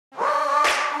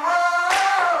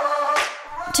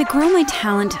To grow my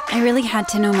talent, I really had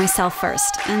to know myself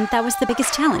first, and that was the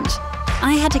biggest challenge.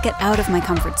 I had to get out of my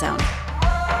comfort zone.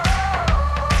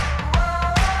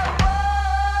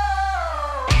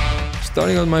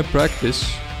 Starting out my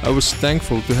practice, I was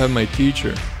thankful to have my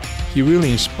teacher. He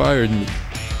really inspired me,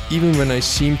 even when I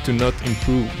seemed to not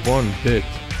improve one bit.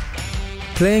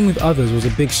 Playing with others was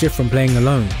a big shift from playing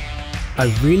alone.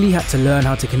 I really had to learn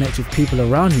how to connect with people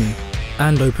around me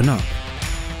and open up.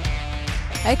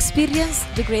 I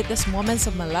experienced the greatest moments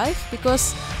of my life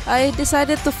because I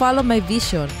decided to follow my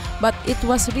vision, but it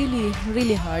was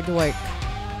really hard work.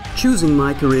 Choosing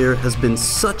my career has been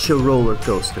such a roller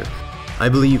coaster. I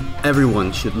believe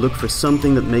everyone should look for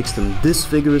something that makes them this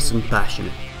vigorous and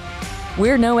passionate.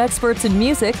 We're no experts in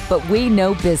music, but we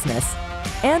know business.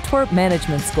 Antwerp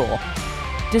Management School.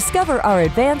 Discover our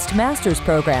advanced master's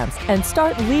programs and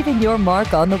start leaving your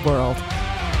mark on the world.